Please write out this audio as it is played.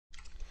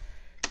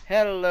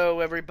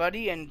Hello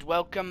everybody and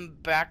welcome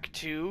back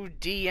to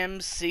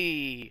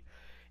DMC.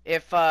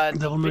 If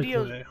Devil May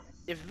Cry.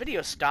 if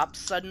video stops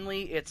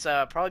suddenly, it's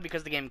probably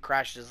because the game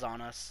crashes on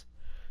us.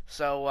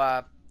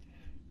 So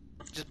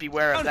just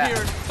beware of that.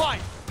 Here and fight.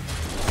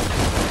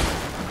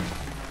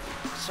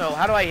 So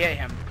how do I hit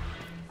him?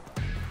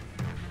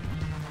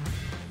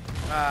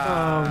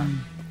 I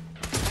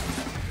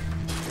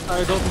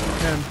don't think you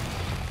can.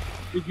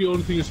 I think the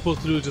only thing you're supposed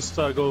to do is just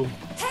go.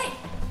 Hey!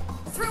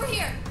 Through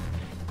here!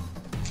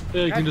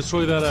 Yeah, you can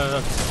destroy that.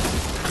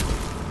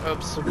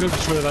 Oops. You can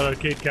destroy that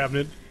arcade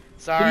cabinet.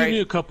 Sorry. Give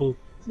me a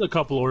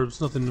couple orbs.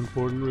 Nothing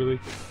important, really.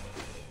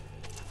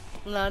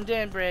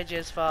 London Bridge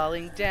is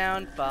falling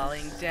down,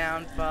 falling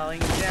down,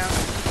 falling down.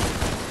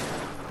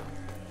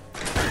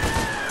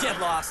 Get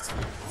lost.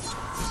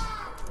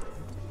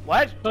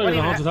 What? Oh, you're in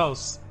a haunted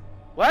house.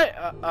 What?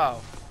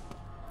 Oh.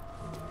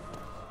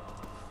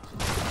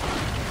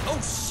 Oh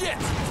shit!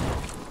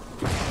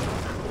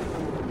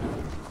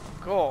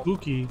 Cool.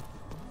 Spooky.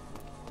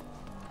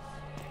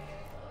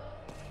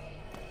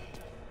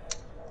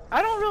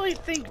 I don't really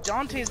think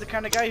Dante's the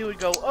kind of guy who would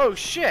go, oh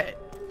shit.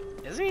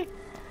 Is he?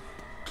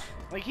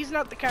 Like, he's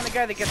not the kind of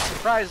guy that gets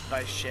surprised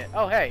by shit.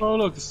 Oh, hey. Oh,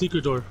 look, the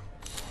secret door.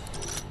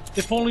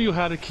 If only you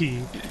had a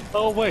key.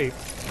 Oh, wait.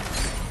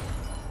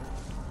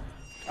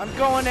 I'm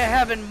going to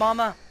heaven,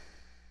 mama.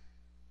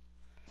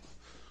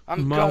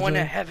 I'm going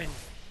to heaven.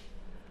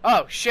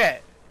 Oh,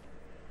 shit.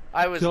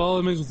 I was... Kill all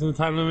enemies within the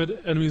time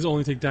limit. Enemies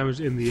only take damage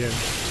in the end.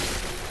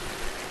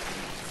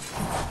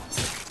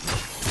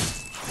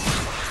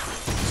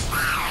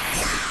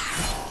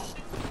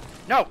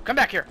 No, come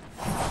back here.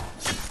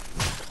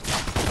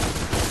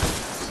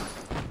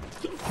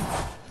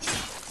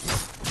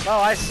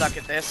 Oh, I suck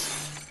at this.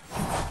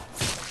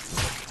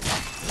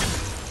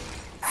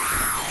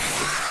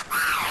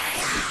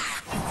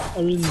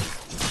 I mean,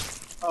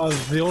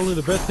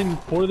 the best thing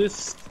for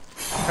this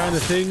kind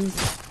of thing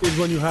is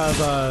when you have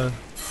the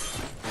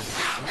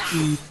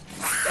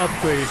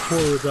upgrade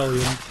for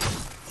Rebellion,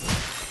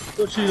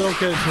 which you don't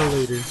get until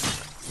later.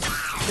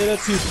 It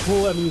lets you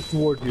pull enemies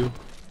toward you.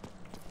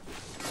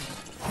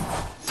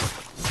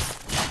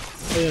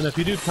 And if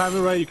you do time it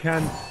right, you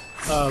can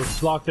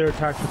block their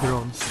attacks with your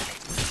own.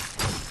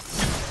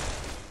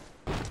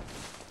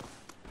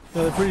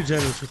 Yeah, they're pretty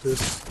generous with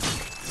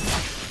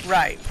this.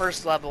 Right,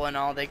 first level and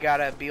all, they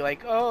gotta be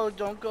like, oh,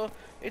 don't go.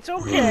 It's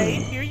okay,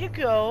 here you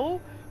go.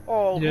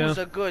 Oh, Yeah. who's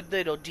a good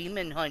little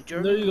demon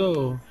hunter? There you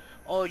go.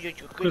 Oh, you're a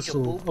good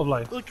Crystal of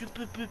life.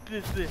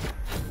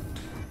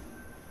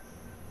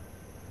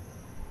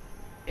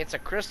 It's a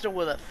crystal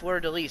with a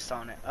fleur-de-lis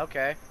on it.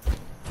 Okay.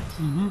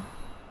 Mm-hmm.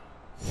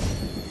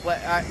 What?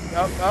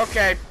 Oh,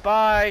 okay.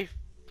 Bye.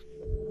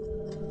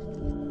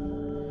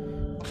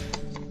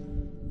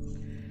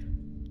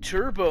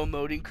 Turbo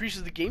mode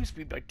increases the game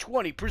speed by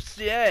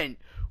 20%.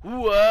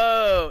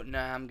 Whoa!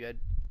 Nah, I'm good.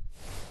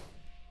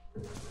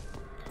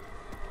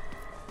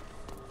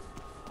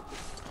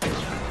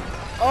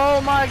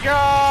 Oh my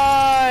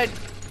god!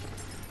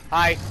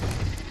 Hi.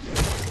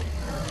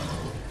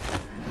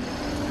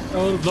 I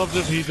would have loved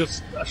if he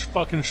just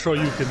fucking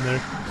Shoryuken in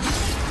there.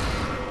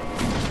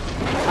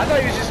 I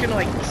thought he was just gonna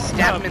like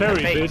stab him in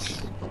the face.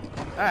 Bitch.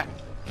 Ah.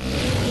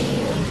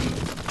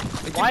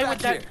 Hey, Why get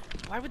would back that? here.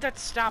 Why would that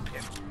stop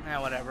him? Nah,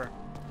 whatever.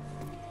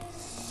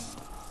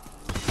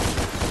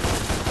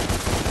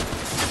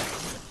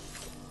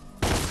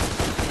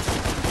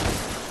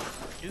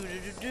 Do do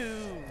do do.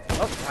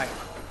 Oh, hi.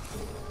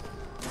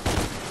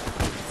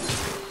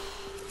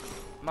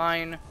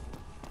 Mine.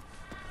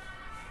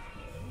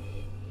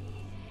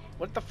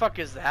 What the fuck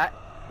is that?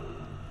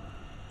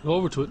 Go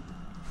over to it.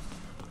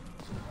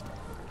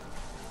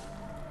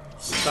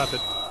 Stop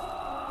it.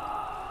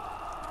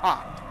 Huh.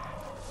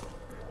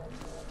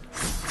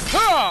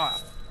 Huh!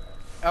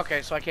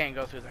 Okay, so I can't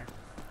go through there.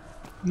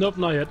 Nope,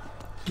 not yet.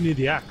 You need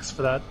the axe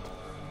for that.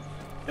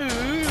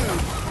 Ooh.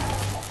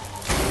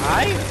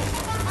 Hi.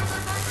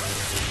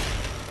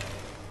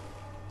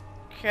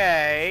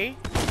 Okay.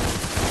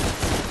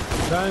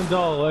 Giant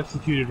doll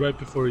executed right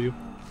before you.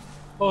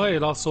 Oh hey,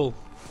 lost soul.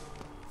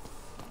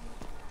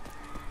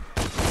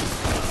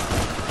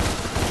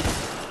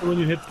 And when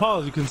you hit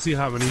pause, you can see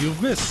how many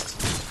you've missed.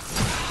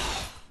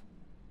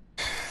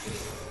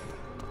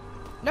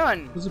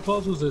 None. Was it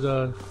pause? Was it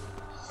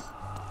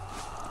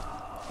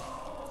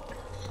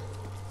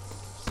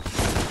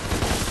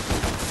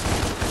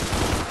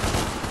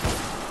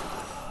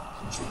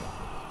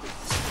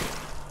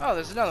Oh,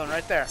 there's another one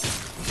right there.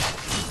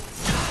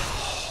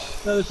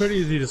 No, they're pretty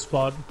easy to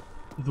spot.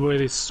 The way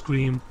they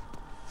scream.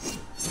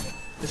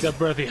 They got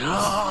breathy.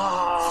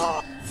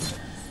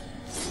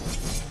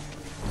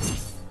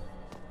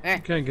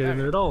 Can't get in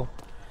there at all.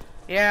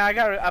 Yeah, I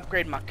gotta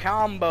upgrade my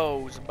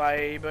combos,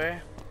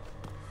 baby.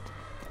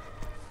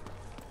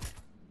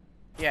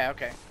 Yeah,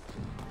 okay.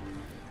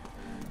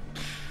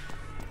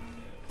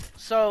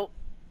 So,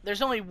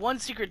 there's only one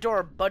secret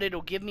door, but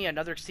it'll give me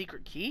another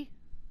secret key?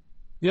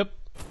 Yep,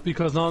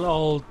 because not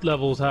all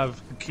levels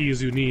have the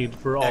keys you need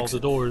for all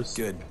the doors.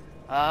 Good.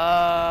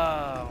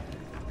 Oh.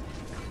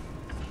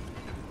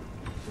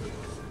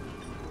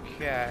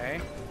 Okay.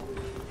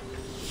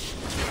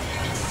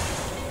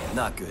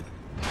 Not good.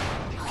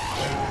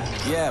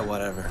 Yeah,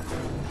 whatever.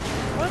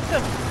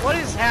 What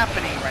is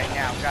happening right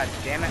now? God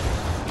damn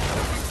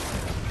it.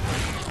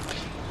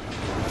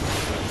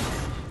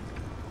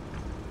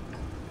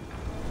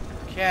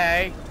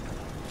 Okay.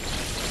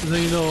 And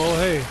then you know, oh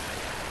hey,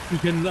 you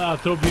can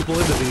throw people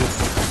into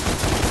these.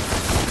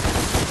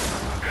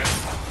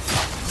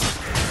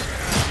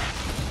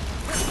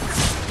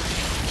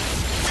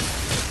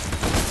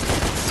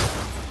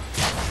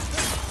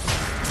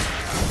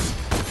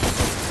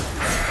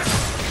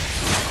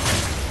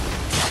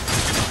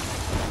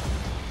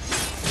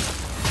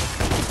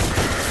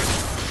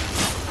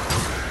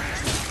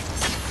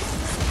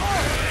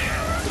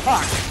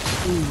 Fuck.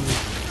 Ooh.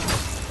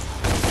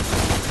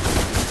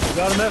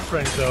 Got an F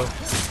rank though.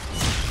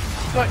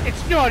 But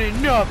it's not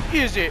enough,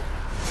 is it?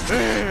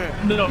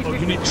 No,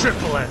 you need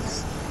triple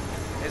S.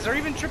 Is there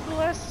even triple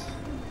S?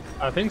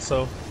 I think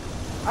so.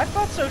 I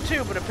thought so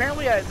too, but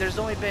apparently there's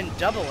only been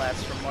double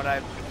S from what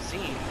I've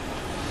seen.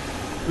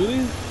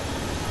 Really?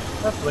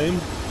 That's lame.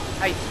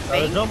 I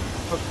Gotta think. jump.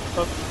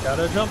 Up,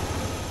 gotta jump.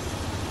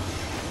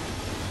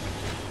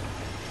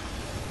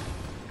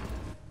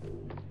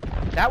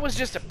 That was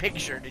just a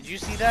picture. Did you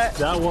see that?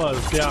 That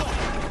was, yeah.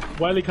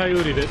 Wile E.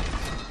 Coyote'd it.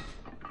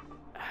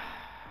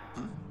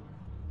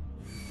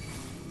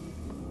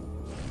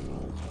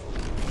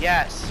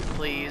 Yes,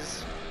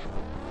 please.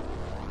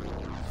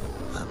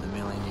 Not in a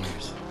million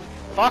years.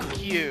 Fuck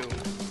you.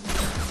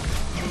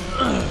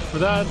 For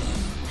that,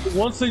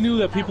 once they knew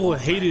that people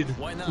hated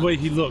the way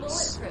he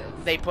looks.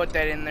 They put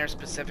that in there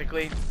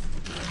specifically.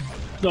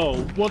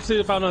 No, once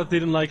they found out they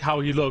didn't like how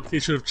he looked, they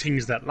should have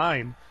changed that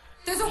line.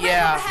 There's a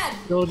Yeah. ram up ahead.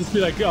 They'll just be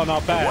like, oh,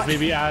 not bad. What?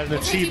 Maybe add an We'll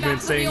take you back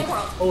achievement to the saying, real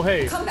world. oh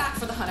hey, Come back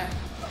for the hunter.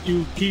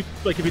 you keep,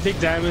 like if you take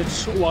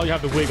damage while you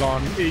have the wig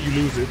on, you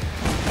lose it.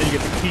 And you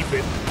get to keep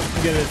it.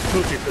 You get a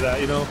trophy for that,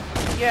 you know?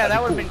 Yeah,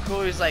 that would That'd have be been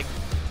cool. He's like,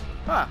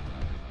 huh.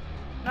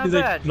 Not He's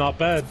bad. like, not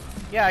bad.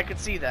 Yeah, I could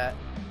see that.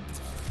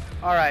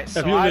 Alright, so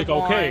If you're I like,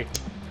 want, okay,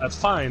 that's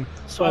fine.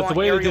 so I But the want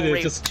way they aerial did it,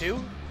 raid just,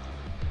 2?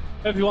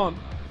 if you want.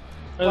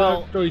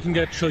 Well- Or you can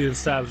get Trillion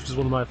Stabs, which is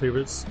one of my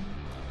favorites.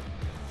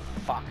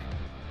 Fuck.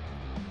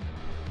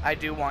 I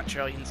do want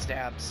trillion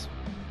stabs.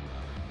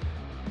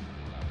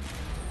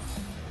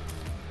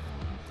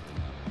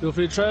 Feel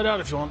free to try it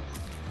out if you want.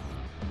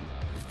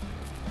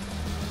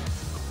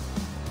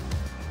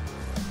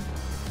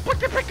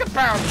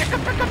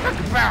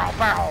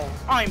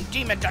 I'm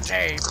Demon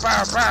Dante.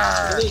 Bow,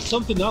 bow. There's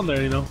something down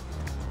there, you know?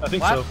 I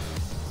think What? so.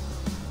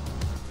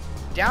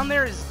 Down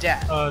there is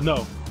death.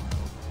 No.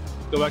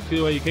 Go back to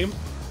the way you came.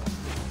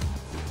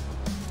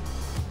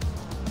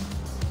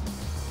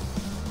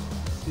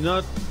 You know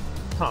what?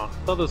 Huh.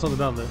 I thought there was something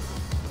down there.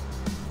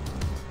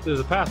 There's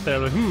a path there,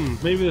 like,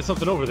 maybe there's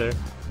something over there.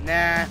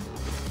 Nah.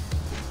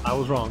 I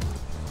was wrong.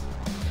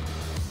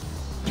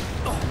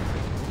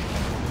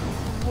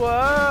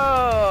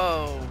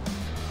 Whoa.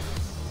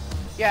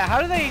 Yeah,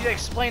 how do they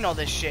explain all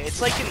this shit?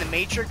 It's like in the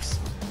Matrix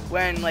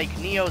when like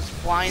Neo's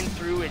flying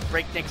through at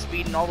breakneck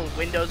speed and all the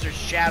windows are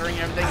shattering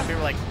and everything, and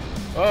people are like,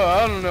 oh,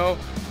 I don't know.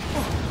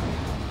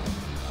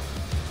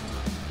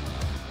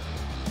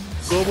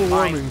 Global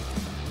Fine. warming.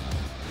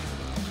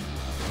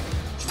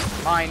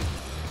 Mine.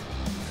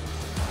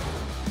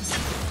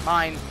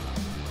 Mine.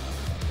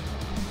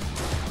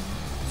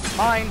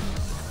 Mine.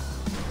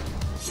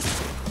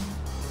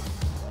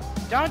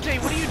 Dante,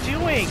 what are you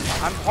doing?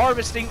 I'm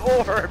harvesting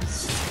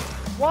orbs.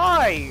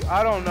 Why?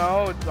 I don't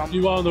know.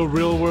 You want in the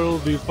real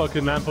world, these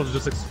fucking lampposts are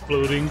just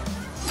exploding.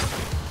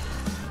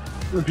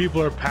 And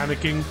people are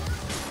panicking.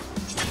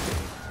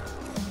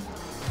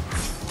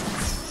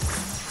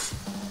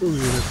 Ooh,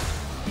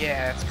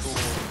 Yeah, that's cool.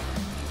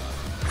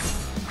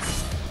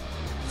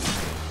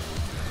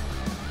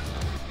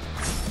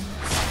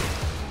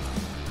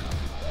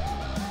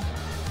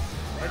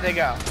 Where'd they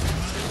go?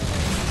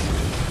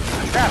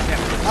 Trapped him.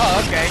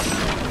 Oh, okay.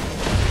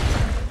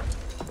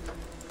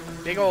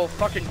 Big old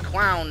fucking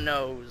clown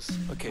nose.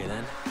 Okay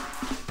then.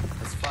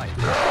 Let's fight.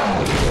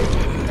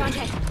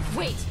 Dante,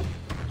 wait.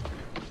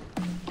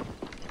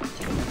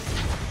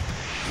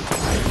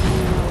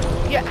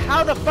 Yeah,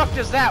 how the fuck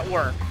does that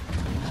work?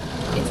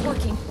 It's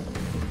working.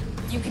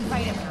 You can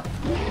fight him.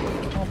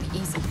 It won't be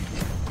easy.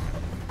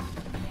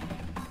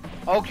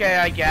 Okay,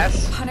 I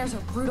guess. Hunters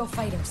are brutal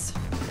fighters.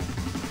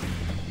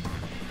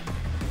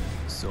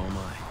 So am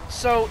I.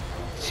 So,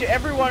 to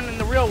everyone in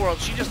the real world,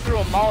 she just threw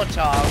a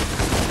Molotov.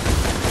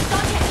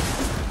 Dante,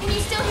 can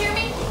you still hear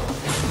me?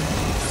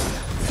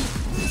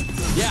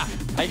 Yeah,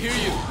 I hear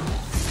you.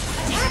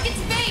 Attack its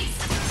base!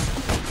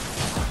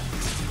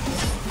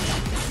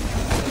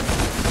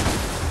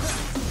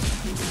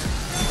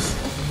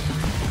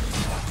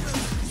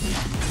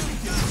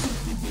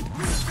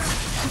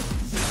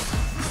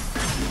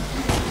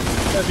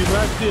 Yeah, if you can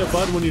actually see a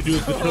button when you do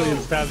the trillion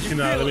stabs, you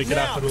can make it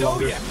last a little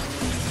longer.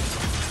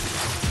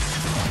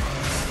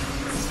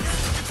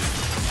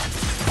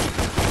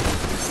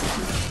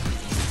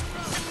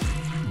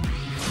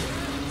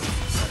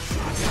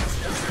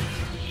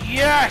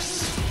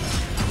 Yes!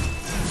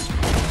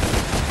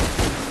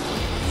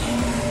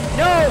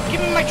 No! Give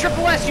me my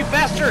triple S, you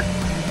bastard!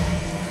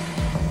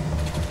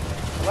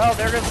 Well,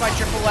 there goes my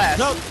triple S.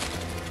 No!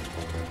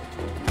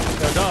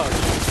 They're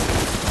dodge.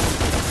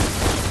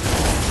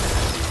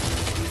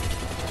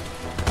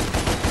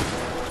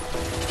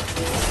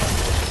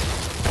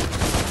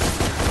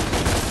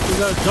 You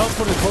gotta jump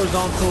when it's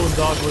horizontal and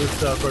dodge when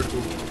it's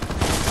vertical.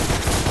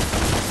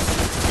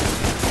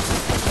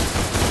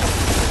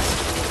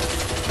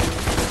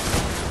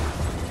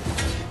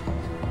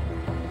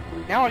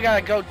 Now I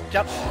gotta go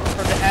jump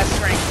for the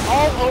S rank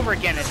all over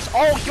again. It's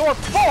all your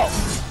fault!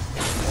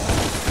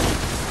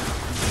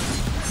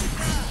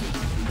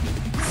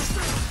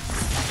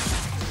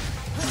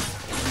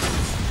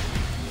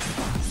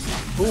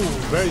 Ooh,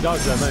 very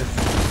dodgy that, nice.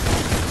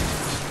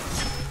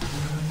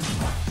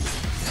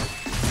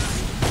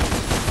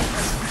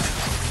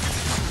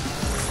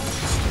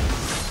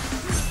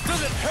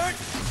 Does it hurt?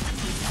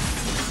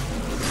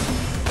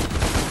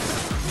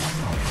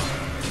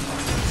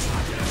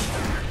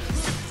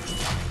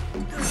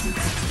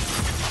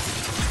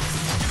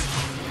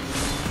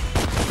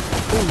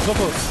 Ooh, so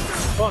close.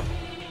 Fuck.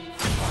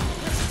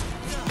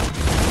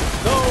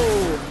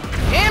 No!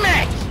 Damn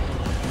it!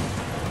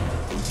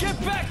 Get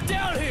back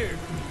down here!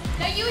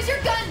 Now use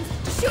your guns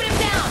to shoot him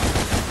down!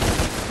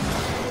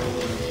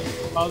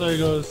 Oh, there he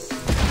goes.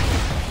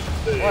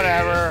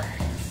 Whatever.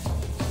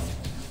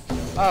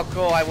 Oh,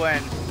 cool, I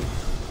win.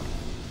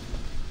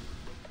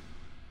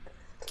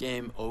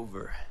 Game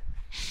over.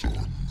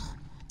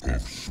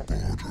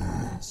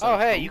 Oh,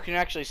 hey, you can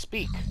actually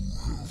speak.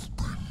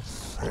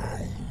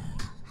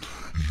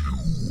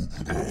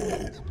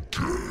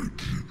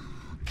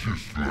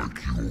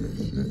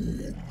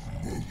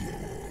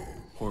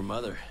 Poor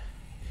mother.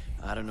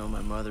 I don't know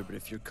my mother, but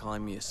if you're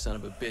calling me a son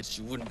of a bitch,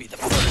 you wouldn't be the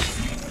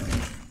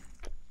first.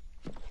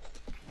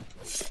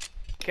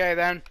 Okay,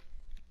 then.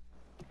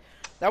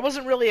 That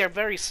wasn't really a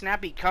very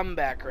snappy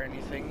comeback or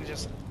anything.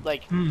 Just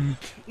like,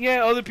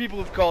 yeah, other people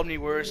have called me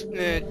worse.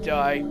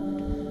 Die.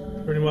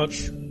 Pretty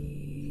much.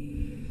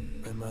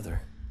 My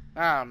mother.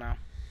 I don't know.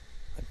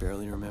 I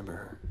barely remember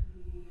her.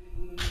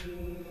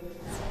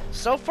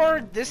 So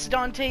far, this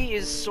Dante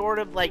is sort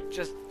of like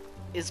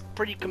is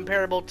pretty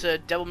comparable to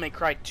Devil May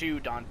Cry 2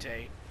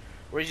 Dante.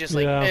 Where he's just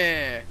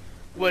like,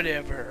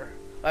 whatever.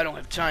 I don't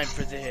have time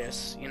for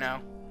this, you know?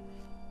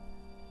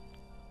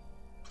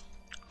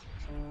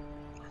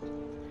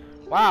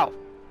 Wow.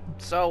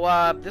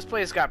 So, this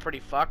place got pretty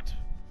fucked.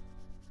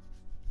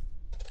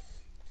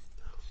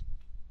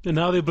 And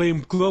now they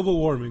blame global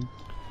warming.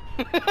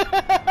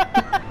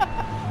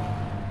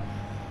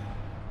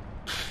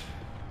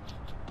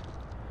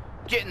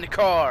 Get in the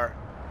car.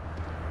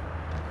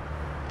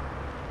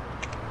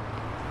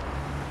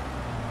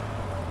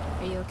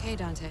 Are you okay,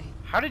 Dante?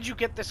 How did you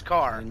get this I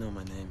car? didn't know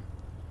my name.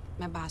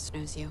 My boss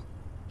knows you.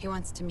 He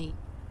wants to meet.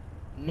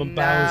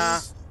 Nah.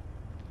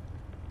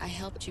 I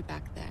helped you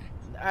back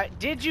there.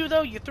 Did you,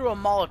 though? You threw a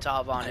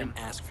Molotov on I him. didn't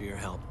ask for your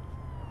help.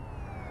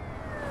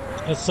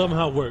 It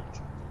somehow worked.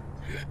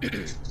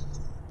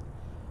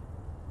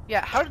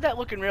 Yeah, how did that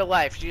look in real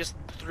life? She just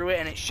threw it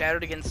and it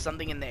shattered against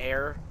something in the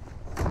air?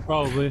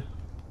 Probably.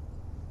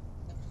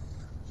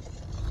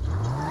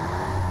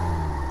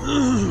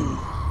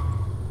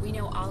 We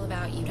know all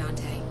about you,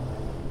 Dante.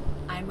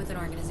 I'm with an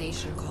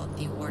organization called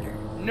The Order.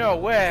 No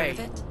Heard way. of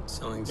it?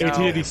 Selling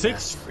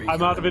 1886?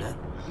 I'm out of it.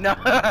 No.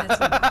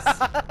 That's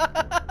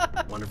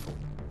Wonderful.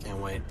 Can't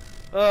wait.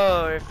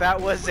 Oh, if that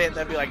was it,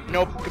 that'd be like,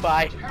 nope,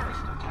 goodbye.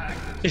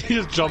 He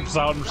just jumps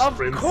out and Of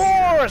sprints.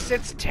 course,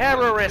 it's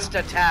terrorist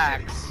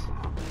attacks.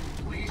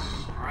 Police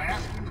are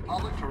asking the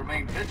public to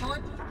remain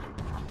vigilant.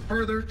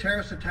 Further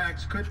terrorist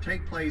attacks could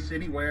take place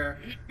anywhere,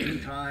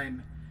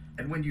 anytime,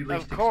 and when you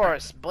least Of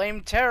course,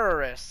 blame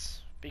terrorists.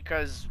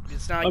 Because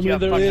it's not I like you mean, have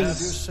there fucking is-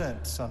 You're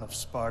sent, son of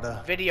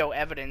Sparta. video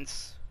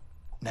evidence.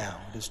 Now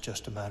it is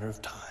just a matter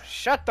of time.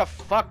 Shut the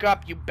fuck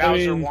up, you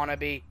Bowser mean-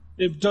 wannabe.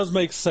 It does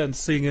make sense,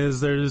 seeing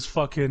as there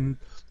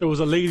was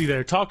a lady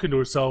there talking to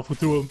herself who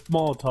threw a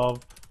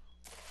Molotov.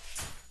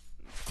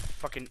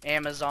 Fucking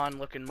Amazon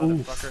looking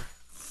motherfucker.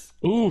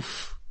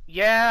 Oof.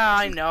 Yeah,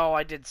 I know,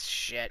 I did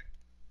shit.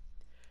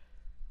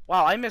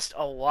 Wow, I missed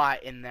a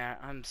lot in that.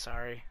 I'm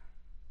sorry.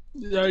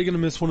 Yeah, you're gonna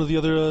miss one of the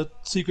other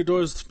secret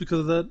doors because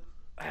of that.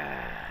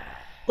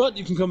 But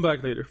you can come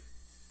back later.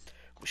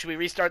 Should we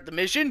restart the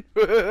mission?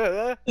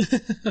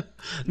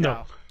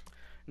 No.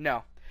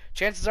 No.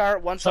 Chances are,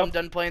 once I'm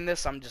done playing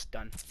this, I'm just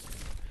done.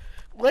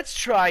 Let's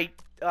try,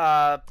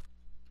 none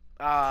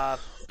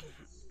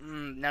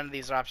of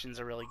these options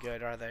are really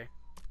good, are they?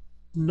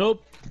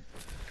 Nope.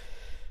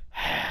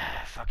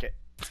 Fuck it.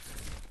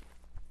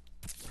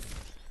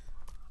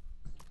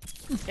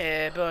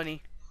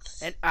 Ebony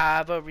and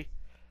ivory.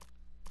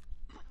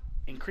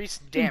 Increase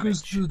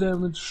Increase damage. the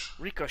damage.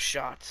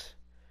 Ricochet.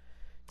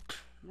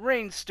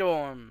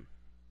 Rainstorm.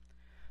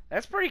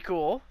 That's pretty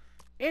cool.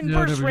 I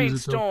Inverse never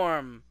use it, though.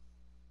 rainstorm.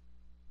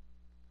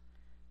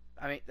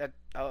 I mean, that.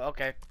 Oh,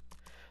 okay.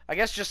 I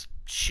guess just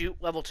shoot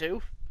level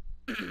 2.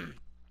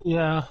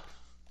 Yeah.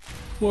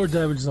 More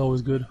damage is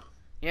always good.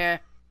 Yeah.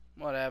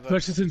 Whatever.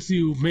 Especially since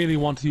you mainly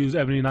want to use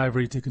Ebony and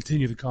Ivory to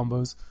continue the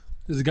combos.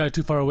 There's a guy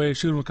too far away,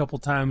 shoot him a couple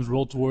times,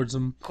 roll towards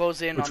him.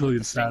 Close in on really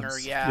the stinger.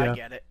 stabs. Yeah, I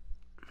get it.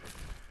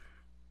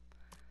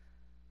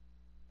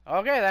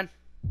 Okay, then.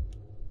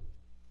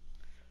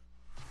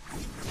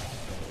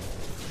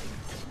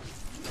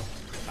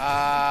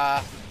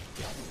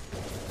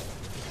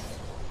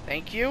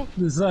 Thank you.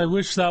 I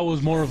wish that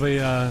was more of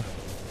a,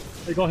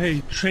 like, oh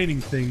hey,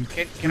 training thing.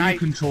 Can I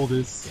control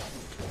this?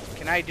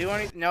 Can I do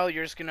anything? No,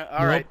 you're just gonna.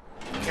 All right.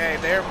 Okay,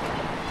 there.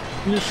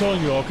 I'm just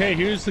showing you. Okay,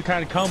 here's the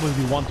kind of combos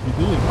you want to be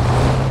doing.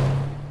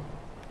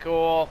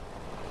 Cool.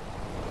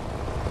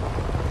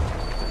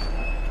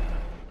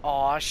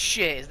 Aw,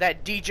 shit. Is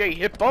that DJ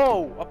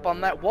Hippo up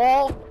on that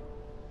wall?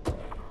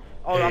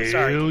 Oh, I'm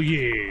sorry. Hell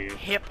yeah.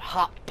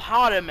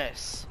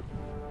 Hippopotamus.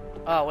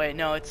 Oh, wait,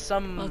 no, it's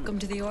some Welcome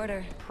to the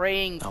order.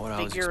 praying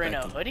figure in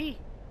a hoodie?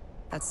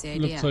 That's the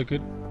idea. Looks like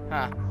it.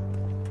 Huh.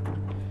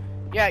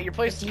 Yeah, your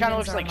place kind of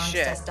looks like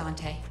shit. Us,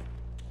 Dante.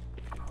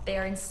 They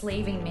are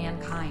enslaving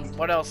mankind.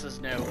 What else is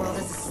new? The world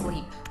is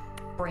asleep,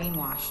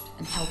 brainwashed,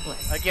 and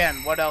helpless. Again,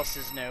 what else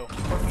is new?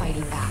 We're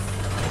fighting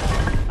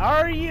back.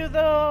 Are you,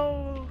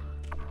 though?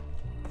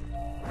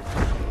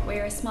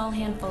 We're a small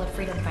handful of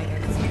freedom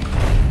fighters.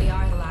 We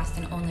are the last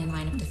and only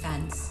line of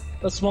defense.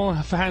 A small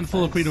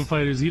handful of freedom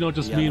fighters. You don't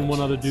just mean one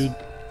other dude.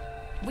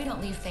 We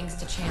don't leave things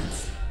to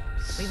chance.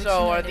 We've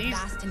So are accumulated these...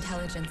 vast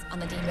intelligence on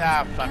the demons.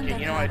 Ah, fuck and it. their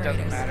You know what? It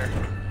doesn't matter.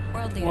 collaborators.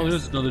 World leaders, Well,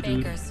 there's another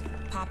dude. bakers,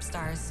 pop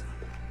stars.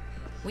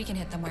 We can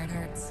hit them where it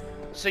hurts.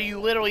 So you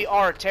literally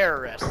are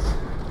terrorists.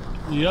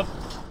 Yep.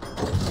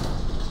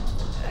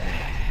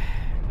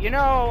 You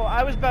know,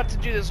 I was about to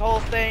do this whole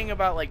thing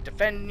about, like,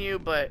 defending you,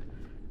 but...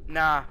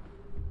 Nah.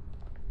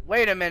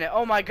 Wait a minute.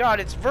 Oh my god,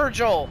 it's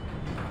Virgil!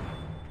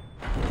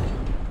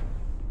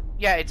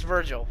 Yeah, it's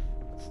Virgil.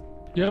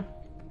 Yep.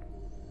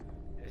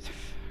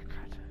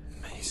 God.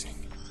 Amazing.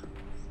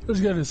 There's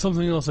again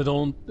something else I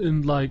don't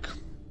like.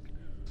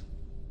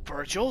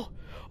 Virgil?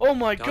 Oh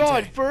my Dante.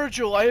 god,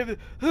 Virgil! I haven't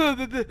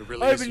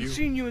really I is haven't you?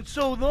 seen you in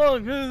so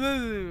long.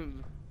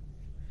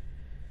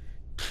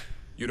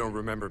 You don't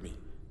remember me?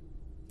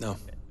 No.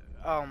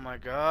 Oh my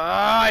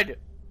god!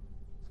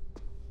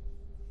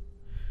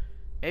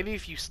 Maybe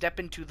if you step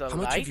into the How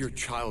light. much of your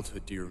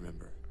childhood do you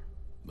remember?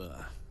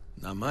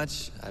 Not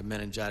much. I had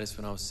meningitis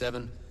when I was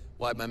 7.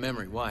 Wiped my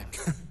memory. Why?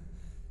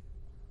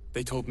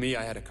 They told me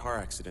I had a car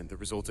accident that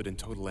resulted in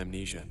total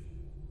amnesia.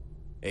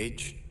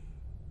 Age?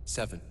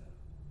 7.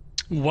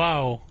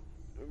 Wow.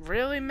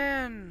 Really,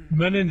 man?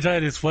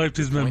 Meningitis wiped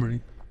his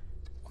memory.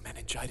 Well,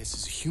 meningitis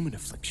is a human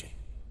affliction.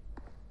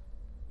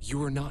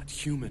 You are not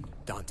human,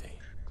 Dante.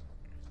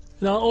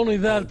 Not only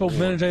that, but All war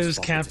meningitis is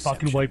false can't fucking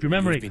deception. wipe your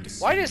You've memory. been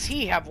deceived. Why does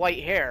he have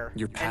white hair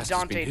Your and past has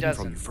Dante been hidden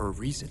from doesn't? you for a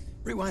reason.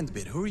 Rewind a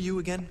bit. Who are you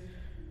again?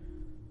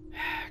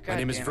 My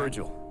name is damn it.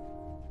 Virgil.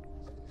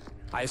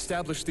 I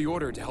established the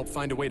Order to help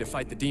find a way to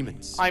fight the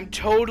demons. I'm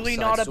totally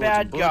Besides not a swords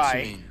bad and bullets, you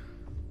guy. mean?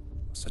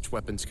 Such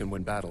weapons can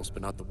win battles,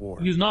 but not the war.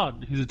 He's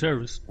not. He's a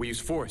terrorist. We use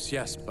force,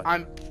 yes, but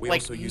I'm we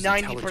like also use 90%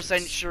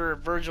 intelligence, sure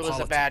Virgil is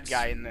a bad politics,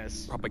 guy in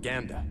this.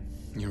 propaganda.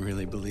 You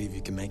really believe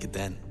you can make it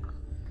then?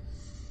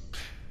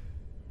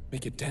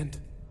 Make a dent.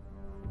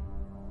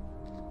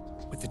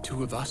 With the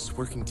two of us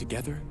working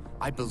together,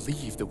 I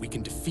believe that we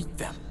can defeat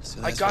them. So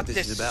I that's got what this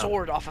this is about.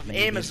 sword off of You need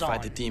me to Amazon.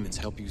 fight the demons,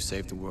 help you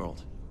save the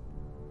world.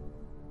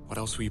 What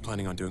else were you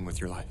planning on doing with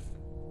your life?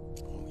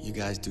 You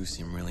guys do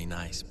seem really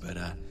nice, but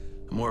I'm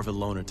more of a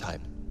loner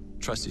type.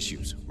 Trust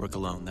issues, work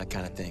alone, that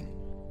kind of thing.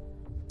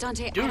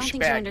 Dante, I don't think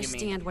Douchebag, you you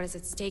understand what is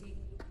at stake.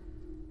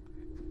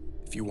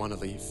 If you want to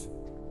leave,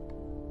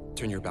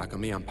 turn your back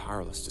on me. I'm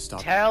powerless to stop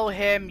you. Tell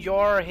him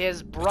you're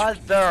his But you can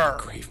make brother.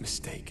 a grave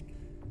mistake.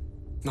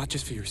 Not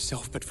just for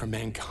yourself, but for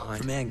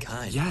mankind. For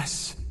mankind?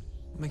 Yes.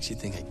 What makes you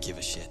think I give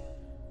a shit?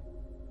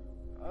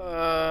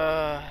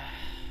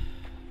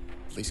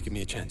 Please give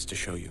me a chance to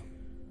show you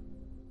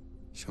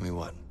Show me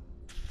what?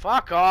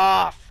 Fuck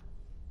off.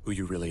 who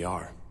you really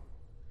are.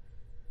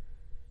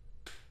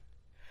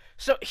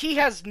 So he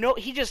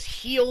just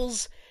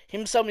heals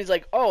himself and he's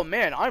like, oh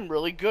man, I'm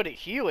really good at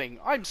healing.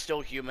 I'm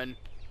still human.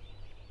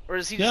 Or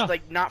is he just Yeah.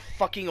 like not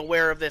fucking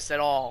aware of this at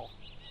all?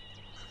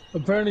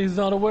 Apparently he's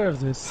not aware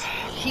of this.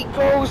 He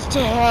goes to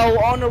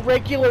hell on a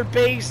regular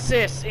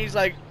basis. He's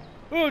like,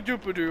 oh,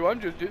 doopadoo, I'm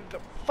just...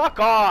 Fuck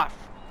off.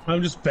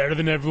 I'm just better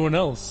than everyone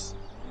else.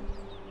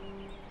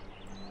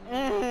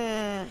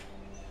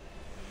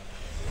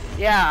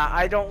 Yeah,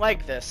 I don't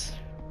like this.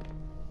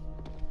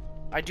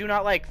 I do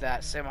not like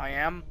that, Sam I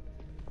am.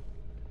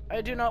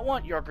 I do not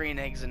want your green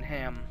eggs and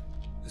ham.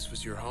 This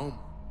was your home.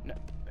 No,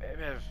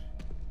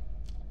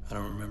 I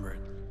don't remember it.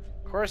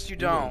 of course you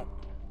don't.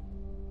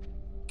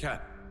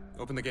 Cat,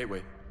 open the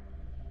gateway.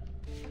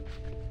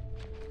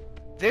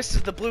 This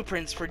is the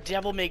blueprints for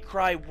Devil May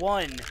Cry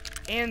 1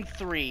 and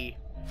 3.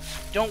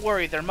 Don't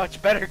worry, they're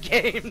much better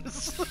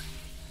games.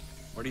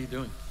 What are you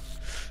doing?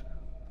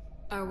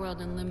 Our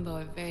world and Limbo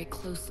are very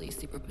closely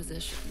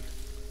superpositioned.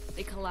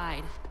 They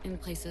collide in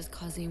places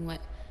causing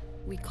what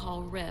we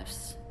call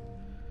rifts.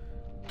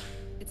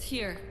 It's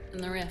here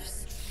in the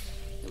rifts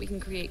that we can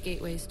create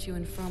gateways to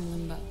and from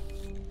Limbo.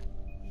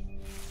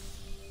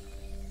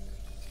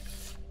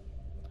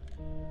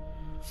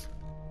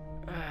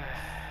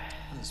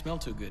 Doesn't smell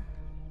too good.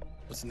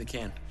 What's in the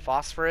can?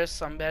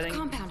 Phosphorus, I'm A betting.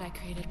 compound I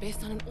created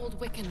based on an old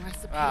Wiccan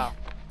recipe. Wow.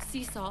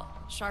 Sea salt,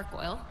 shark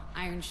oil,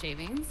 iron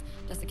shavings,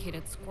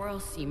 desiccated squirrel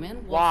semen,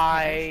 wolf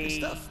Why? Good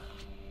stuff.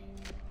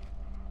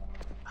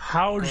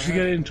 How did she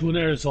get into an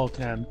aerosol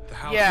can? The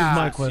house Yeah. is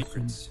My full of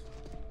question. secrets.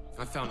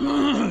 I found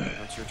mine. Now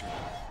it's your turn.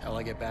 How'll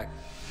I get back?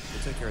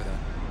 We'll take care of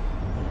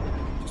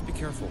that. Just be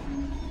careful.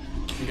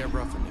 It can get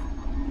rough in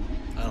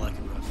there. I like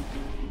it rough.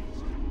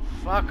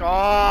 Fuck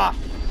off!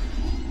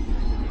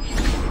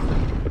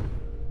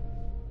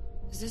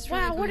 Is this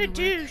really Wow, what a going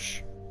to work?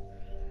 douche!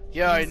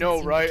 Yeah, I Doesn't know,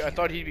 seem right? to I care.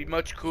 thought he'd be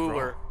much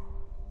cooler.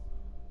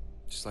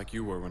 Just like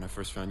you were when I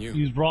first found you.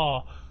 He's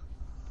raw.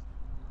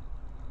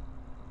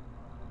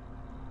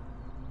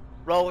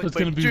 Rolling It's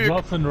my gonna be dick.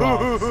 rough and raw.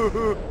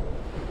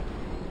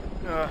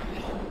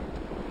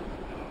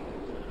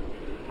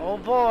 Oh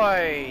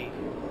boy.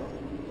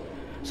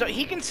 So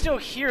he can still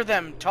hear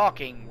them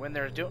talking when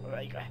they're doing.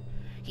 Like,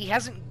 he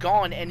hasn't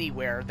gone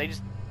anywhere. They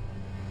just.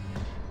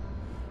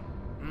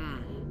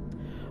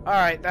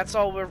 Alright, that's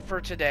all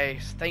for today.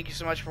 Thank you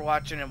so much for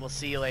watching, and we'll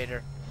see you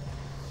later.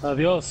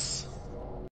 Adios.